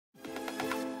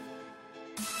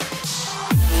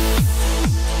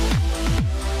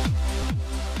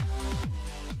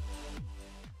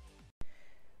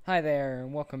Hi there,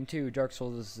 and welcome to Dark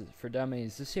Souls for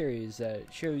Dummies, the series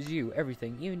that shows you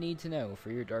everything you need to know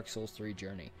for your Dark Souls 3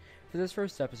 journey. For this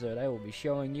first episode, I will be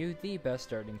showing you the best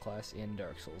starting class in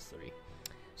Dark Souls 3.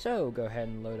 So, go ahead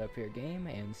and load up your game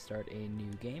and start a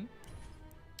new game.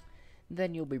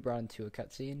 Then you'll be brought into a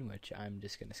cutscene, which I'm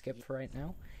just going to skip for right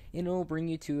now, and it will bring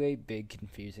you to a big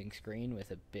confusing screen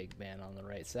with a big man on the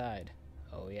right side.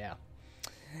 Oh yeah.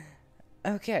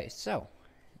 Okay, so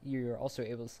you're also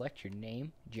able to select your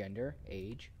name, gender,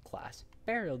 age, class,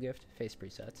 burial gift, face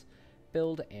presets,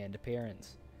 build, and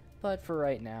appearance. But for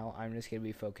right now, I'm just going to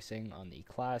be focusing on the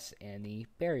class and the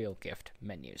burial gift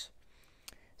menus.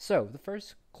 So, the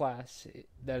first class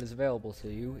that is available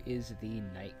to you is the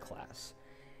Knight class.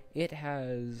 It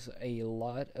has a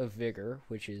lot of vigor,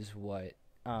 which is what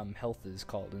health is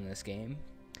called in this game.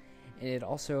 And it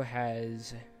also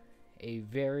has a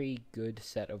very good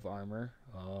set of armor.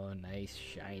 Oh, nice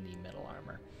shiny metal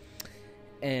armor.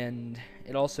 And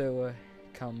it also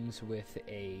comes with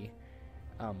a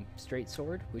straight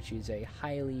sword, which is a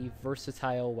highly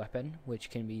versatile weapon, which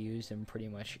can be used in pretty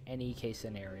much any case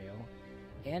scenario,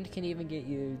 and can even get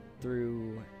you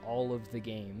through all of the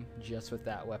game just with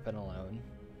that weapon alone.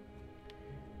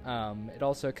 It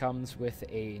also comes with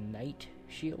a Knight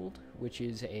shield, which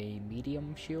is a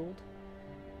medium shield,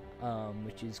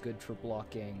 which is good for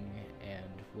blocking and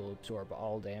will absorb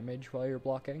all damage while you're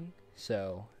blocking,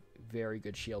 so very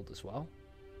good shield as well.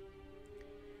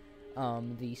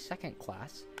 The second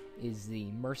class is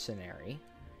the Mercenary,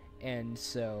 and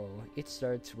so it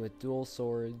starts with dual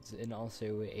swords and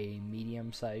also a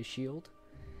medium-sized shield.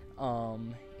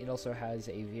 It also has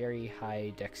a very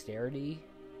high dexterity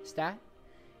stat,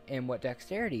 and what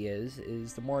dexterity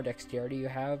is the more dexterity you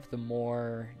have, the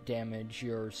more damage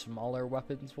your smaller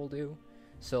weapons will do.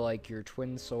 So like your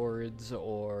twin swords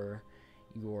or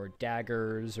your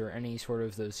daggers or any sort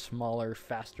of those smaller,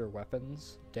 faster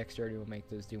weapons, dexterity will make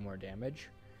those do more damage.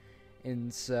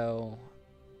 And so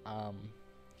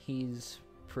he's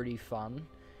pretty fun.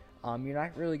 You're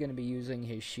not really going to be using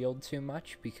his shield too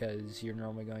much because you're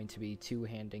normally going to be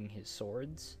two-handing his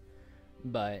swords,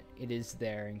 but it is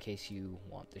there in case you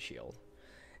want the shield.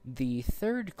 The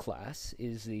third class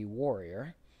is the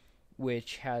Warrior,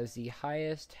 which has the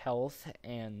highest health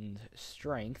and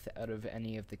strength out of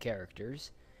any of the characters,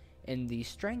 and the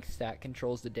strength stat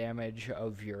controls the damage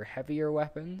of your heavier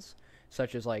weapons,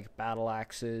 such as like battle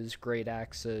axes, great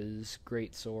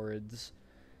swords.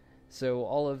 So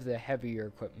all of the heavier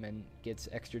equipment gets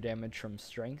extra damage from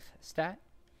strength stat,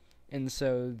 and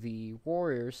so the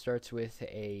Warrior starts with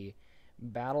a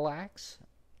battle axe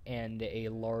and a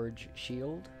large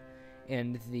shield,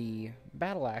 and the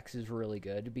battle axe is really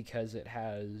good because it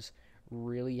has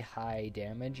really high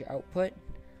damage output.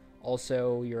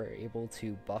 Also, you're able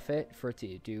to buff it for it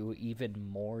to do even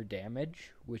more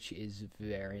damage, which is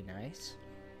very nice.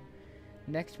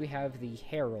 Next we have the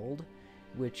Herald,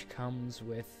 which comes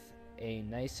with a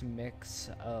nice mix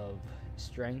of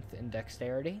strength and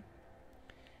dexterity,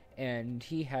 and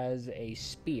he has a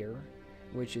spear,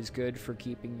 which is good for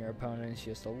keeping your opponents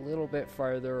just a little bit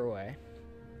farther away.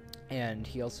 And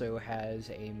he also has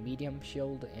a medium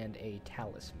shield and a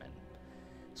talisman.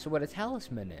 So what a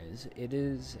talisman is, it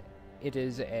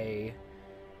is a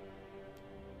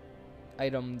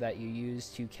item that you use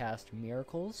to cast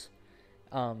miracles,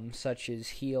 such as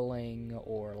healing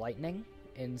or lightning.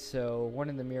 And so one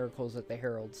of the miracles that the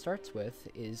Herald starts with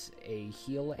is a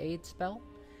heal aid spell.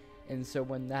 And so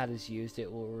when that is used, it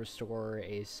will restore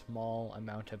a small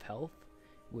amount of health,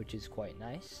 which is quite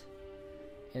nice.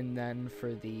 And then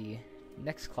for the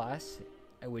next class,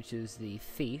 which is the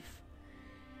Thief,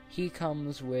 he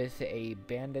comes with a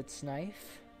bandit's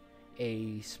knife,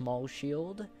 a small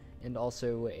shield, and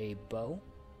also a bow.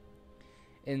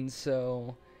 And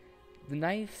so the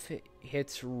knife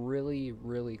hits really,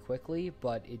 really quickly,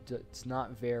 but it's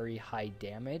not very high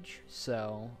damage,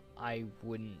 so I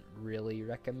wouldn't really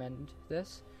recommend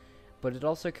this. But it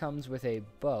also comes with a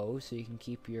bow, so you can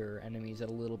keep your enemies at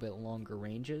a little bit longer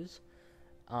ranges.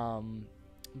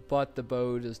 But the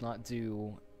bow does not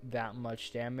do that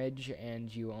much damage,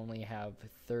 and you only have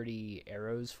 30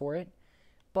 arrows for it.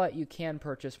 But you can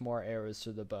purchase more arrows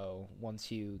to the bow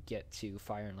once you get to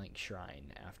Fire and Link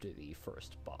Shrine after the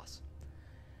first boss.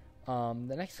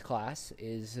 The next class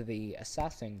is the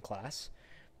Assassin class,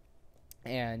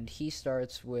 and he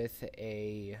starts with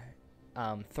a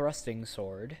thrusting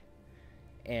sword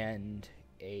and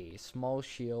a small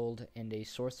shield and a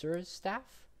sorcerer's staff.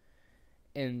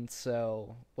 And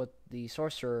so what the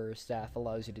sorcerer's staff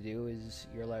allows you to do is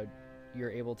you're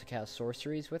able to cast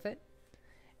sorceries with it.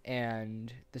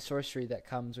 And the sorcery that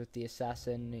comes with the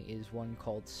assassin is one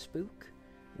called Spook,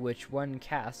 which when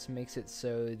cast makes it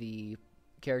so the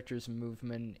character's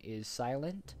movement is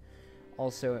silent.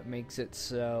 Also, it makes it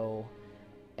so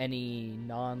any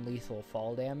non-lethal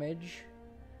fall damage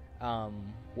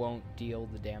won't deal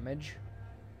the damage.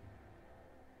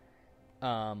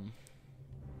 The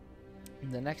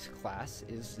next class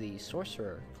is the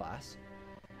Sorcerer class,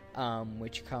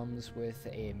 which comes with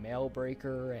a Mail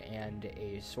Breaker and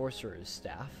a Sorcerer's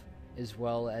Staff, as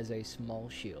well as a small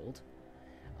shield.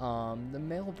 The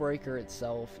Mail Breaker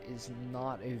itself is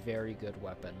not a very good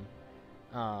weapon,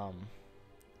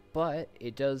 but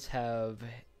it does have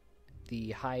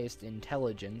the highest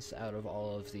intelligence out of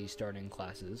all of the starting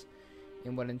classes.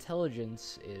 And what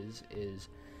intelligence is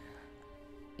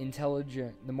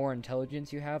intelligent. The more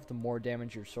intelligence you have, the more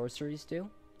damage your sorceries do.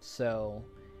 So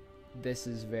this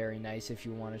is very nice if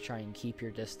you want to try and keep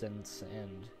your distance and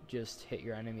just hit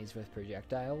your enemies with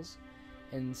projectiles.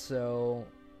 And so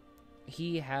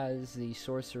he has the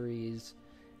sorceries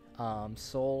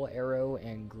Soul Arrow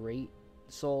and Great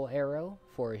Soul Arrow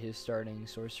for his starting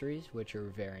sorceries, which are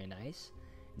very nice.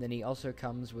 Then he also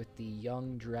comes with the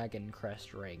Young Dragon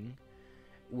Crest Ring,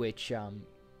 which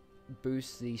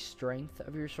boosts the strength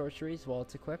of your sorceries while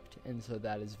it's equipped, and so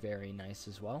that is very nice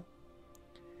as well.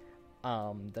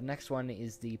 The next one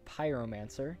is the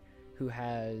Pyromancer, who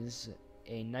has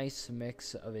a nice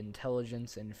mix of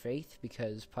intelligence and faith,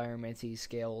 because pyromancy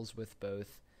scales with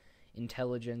both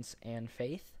intelligence and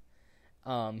faith.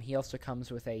 He also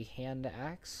comes with a hand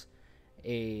axe,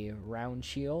 a round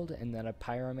shield, and then a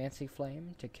pyromancy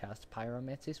flame to cast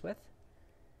pyromancies with.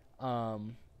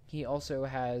 He also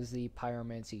has the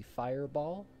pyromancy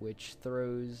fireball, which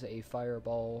throws a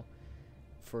fireball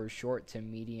for short to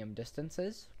medium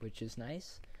distances, which is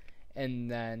nice.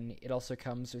 And then it also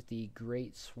comes with the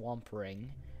Great Swamp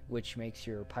Ring, which makes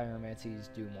your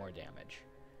pyromancies do more damage.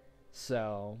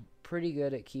 So, pretty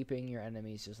good at keeping your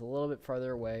enemies just a little bit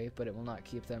farther away, but it will not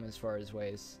keep them as far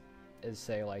away as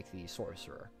say, like the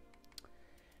Sorcerer.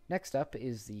 Next up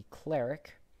is the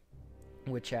Cleric,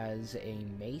 which has a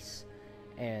mace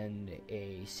and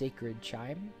a Sacred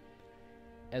Chime,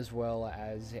 as well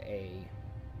as a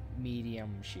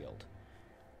medium shield.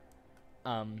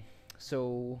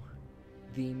 So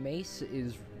the mace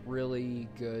is really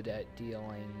good at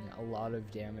dealing a lot of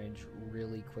damage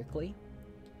really quickly.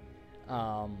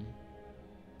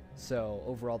 So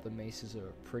overall the mace is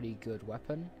a pretty good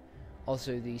weapon.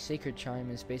 Also, the Sacred Chime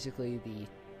is basically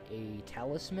a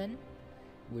talisman,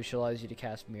 which allows you to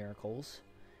cast miracles.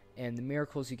 And the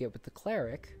miracles you get with the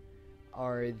Cleric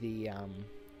are the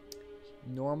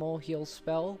normal heal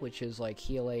spell, which is like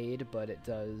Heal Aid, but it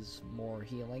does more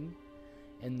healing.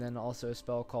 And then also a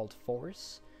spell called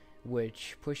Force,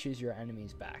 which pushes your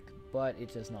enemies back, but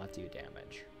it does not do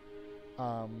damage.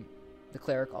 The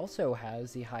Cleric also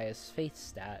has the highest faith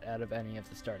stat out of any of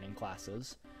the starting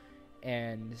classes.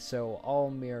 And so all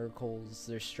miracles,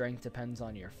 their strength depends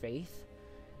on your faith.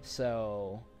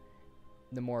 So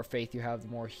the more faith you have, the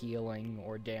more healing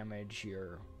or damage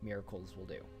your miracles will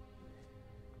do.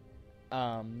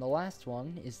 The last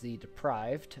one is the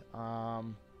Deprived.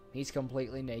 He's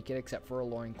completely naked except for a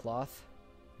loincloth.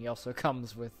 He also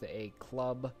comes with a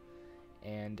club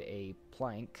and a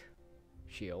plank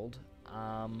shield.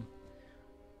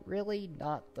 Really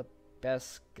not the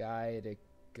best guy to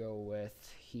go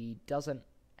with. He doesn't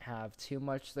have too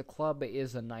much. The club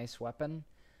is a nice weapon,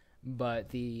 but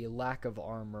the lack of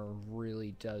armor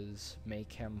really does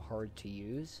make him hard to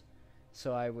use,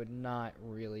 so I would not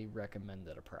really recommend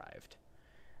the Deprived.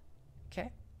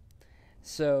 Okay,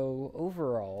 so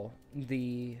overall,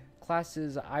 the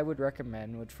classes I would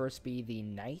recommend would first be the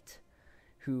Knight,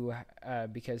 who,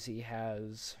 because he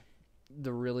has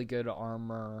the really good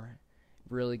armor,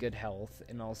 really good health,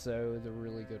 and also the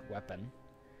really good weapon.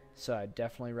 So I'd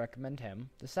definitely recommend him.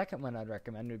 The second one I'd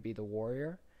recommend would be the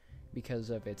Warrior, because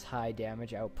of its high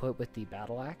damage output with the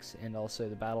Battle Axe, and also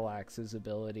the Battle Axe's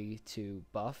ability to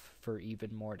buff for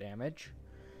even more damage.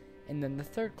 And then the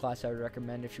third class I would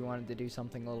recommend if you wanted to do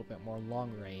something a little bit more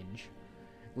long range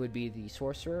would be the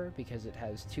Sorcerer, because it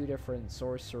has two different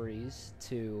sorceries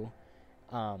to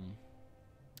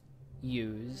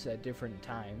use at different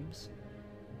times,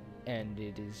 and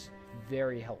it is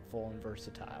very helpful and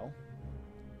versatile.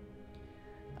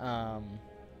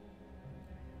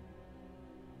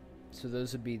 So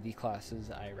those would be the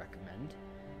classes I recommend.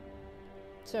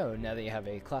 So now that you have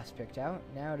a class picked out,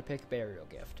 now to pick Burial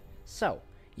Gift. So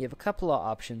you have a couple of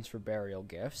options for Burial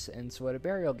Gifts, and so what a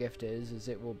Burial Gift is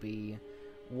it will be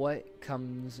what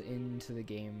comes into the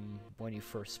game when you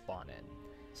first spawn in.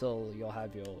 So you'll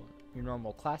have your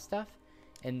normal class stuff,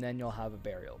 and then you'll have a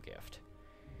Burial Gift.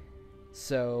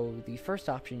 So the first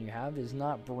option you have is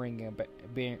not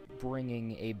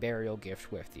bringing a burial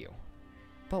gift with you.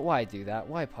 But why do that?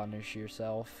 Why punish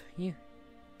yourself?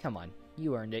 Come on,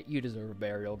 you earned it. You deserve a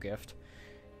burial gift.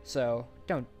 So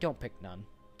don't pick none.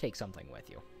 Take something with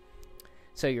you.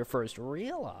 So your first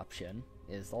real option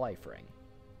is the life ring.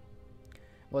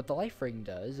 What the life ring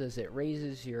does is it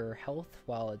raises your health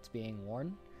while it's being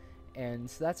worn, and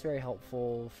so that's very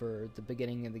helpful for the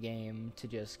beginning of the game to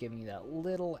just give you that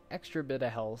little extra bit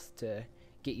of health to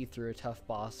get you through a tough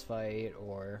boss fight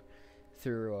or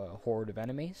through a horde of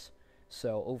enemies.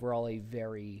 So overall, a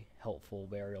very helpful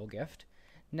burial gift.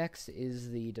 Next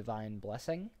is the Divine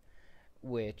Blessing,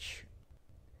 which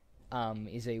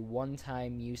is a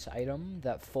one-time use item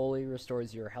that fully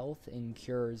restores your health and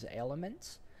cures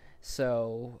ailments.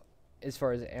 So as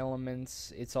far as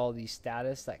ailments, it's all the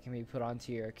status that can be put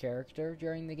onto your character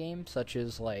during the game, such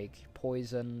as like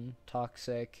poison,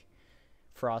 toxic,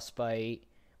 frostbite,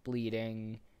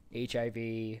 bleeding,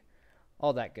 HIV,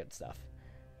 all that good stuff.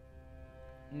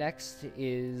 Next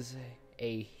is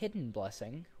a Hidden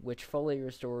Blessing, which fully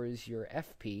restores your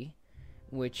FP,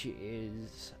 which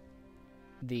is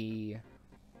the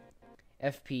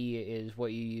FP is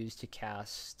what you use to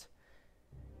cast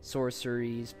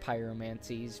sorceries,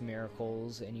 pyromancies,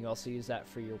 miracles, and you also use that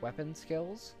for your weapon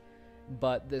skills.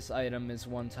 But this item is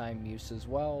one-time use as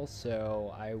well,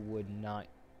 so I would not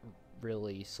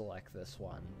really select this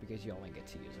one because you only get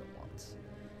to use it once.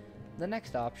 The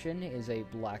next option is a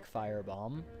Black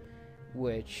Firebomb,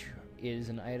 which is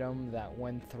an item that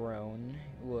when thrown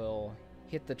will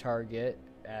hit the target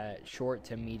at short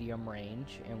to medium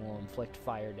range and will inflict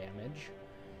fire damage.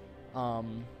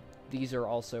 These are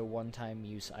also one-time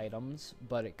use items,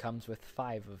 but it comes with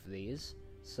 5 of these,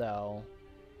 so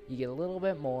you get a little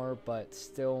bit more, but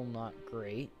still not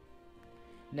great.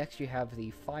 Next you have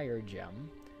the Fire Gem,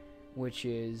 which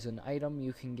is an item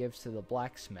you can give to the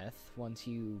blacksmith once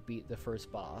you beat the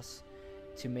first boss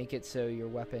to make it so your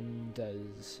weapon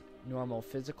does normal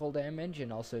physical damage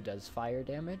and also does fire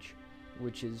damage,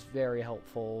 which is very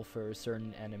helpful for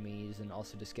certain enemies and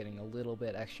also just getting a little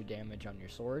bit extra damage on your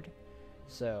sword.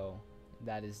 So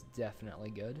that is definitely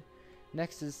good.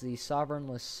 Next is the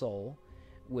Sovereignless Soul,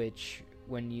 which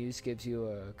when used gives you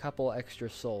a couple extra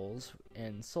souls,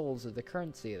 and souls are the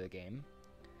currency of the game.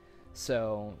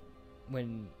 So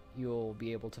when you'll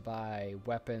be able to buy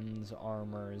weapons,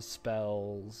 armors,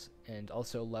 spells, and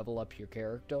also level up your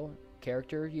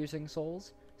character using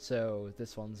souls. So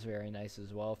this one's very nice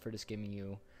as well for just giving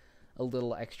you a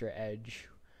little extra edge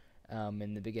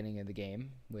in the beginning of the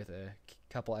game with a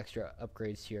couple extra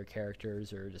upgrades to your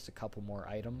characters or just a couple more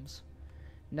items.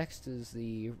 Next is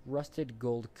the Rusted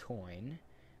Gold Coin,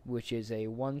 which is a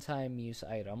one-time use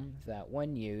item that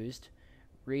when used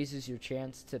raises your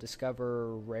chance to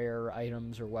discover rare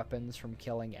items or weapons from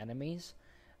killing enemies,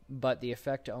 but the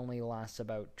effect only lasts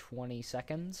about 20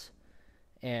 seconds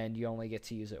and you only get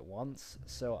to use it once,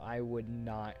 so I would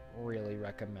not really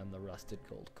recommend the Rusted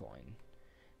Gold Coin.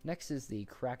 Next is the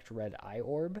Cracked Red Eye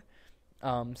Orb.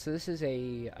 So this is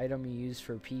a item you use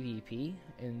for PvP,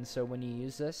 and so when you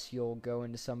use this, you'll go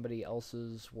into somebody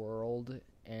else's world,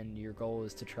 and your goal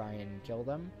is to try and kill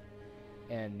them.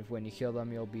 And when you kill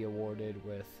them, you'll be awarded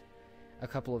with a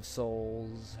couple of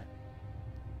souls,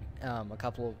 and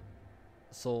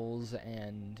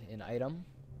an item.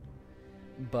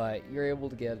 But you're able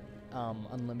to get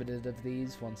unlimited of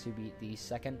these once you beat the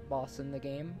second boss in the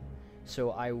game,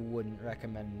 so I wouldn't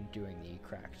recommend doing the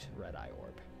Cracked Red Eye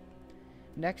Orb.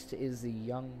 Next is the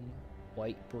Young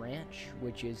White Branch,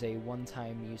 which is a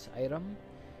one-time use item,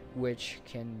 which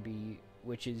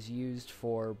is used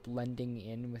for blending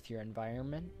in with your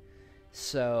environment.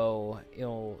 So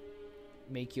it'll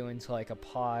make you into like a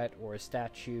pot or a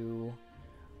statue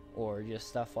or just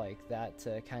stuff like that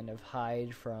to kind of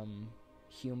hide from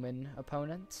human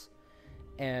opponents.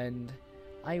 And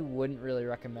I wouldn't really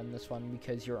recommend this one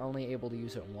because you're only able to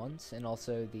use it once, and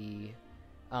also the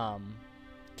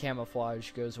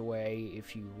camouflage goes away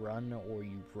if you run or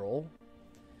you roll.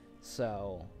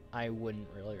 So I wouldn't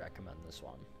really recommend this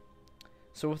one.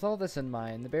 So with all this in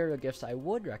mind, the burial gifts I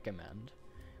would recommend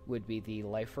would be the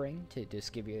Life Ring to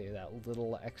just give you that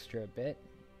little extra bit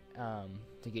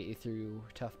to get you through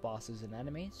tough bosses and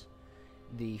enemies.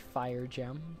 The Fire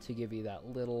Gem to give you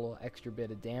that little extra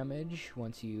bit of damage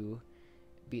once you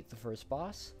beat the first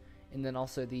boss. And then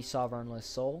also the Sovereignless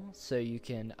Soul, so you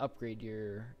can upgrade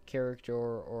your character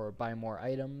or buy more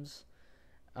items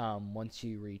once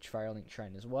you reach Firelink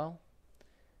Shrine as well.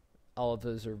 All of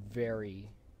those are very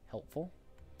helpful.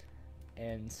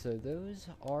 And so those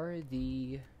are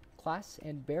the class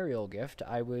and burial gift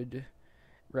I would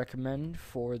recommend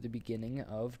for the beginning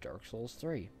of Dark Souls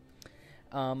 3.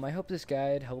 I hope this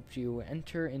guide helped you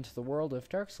enter into the world of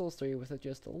Dark Souls 3 with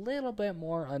just a little bit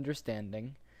more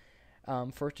understanding.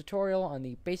 For a tutorial on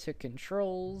the basic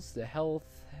controls, the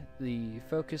health, the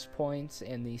focus points,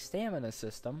 and the stamina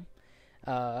system,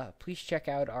 please check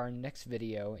out our next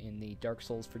video in the Dark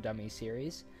Souls for Dummies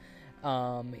series.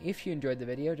 If you enjoyed the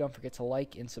video, don't forget to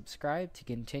like and subscribe to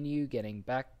continue getting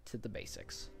back to the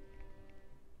basics.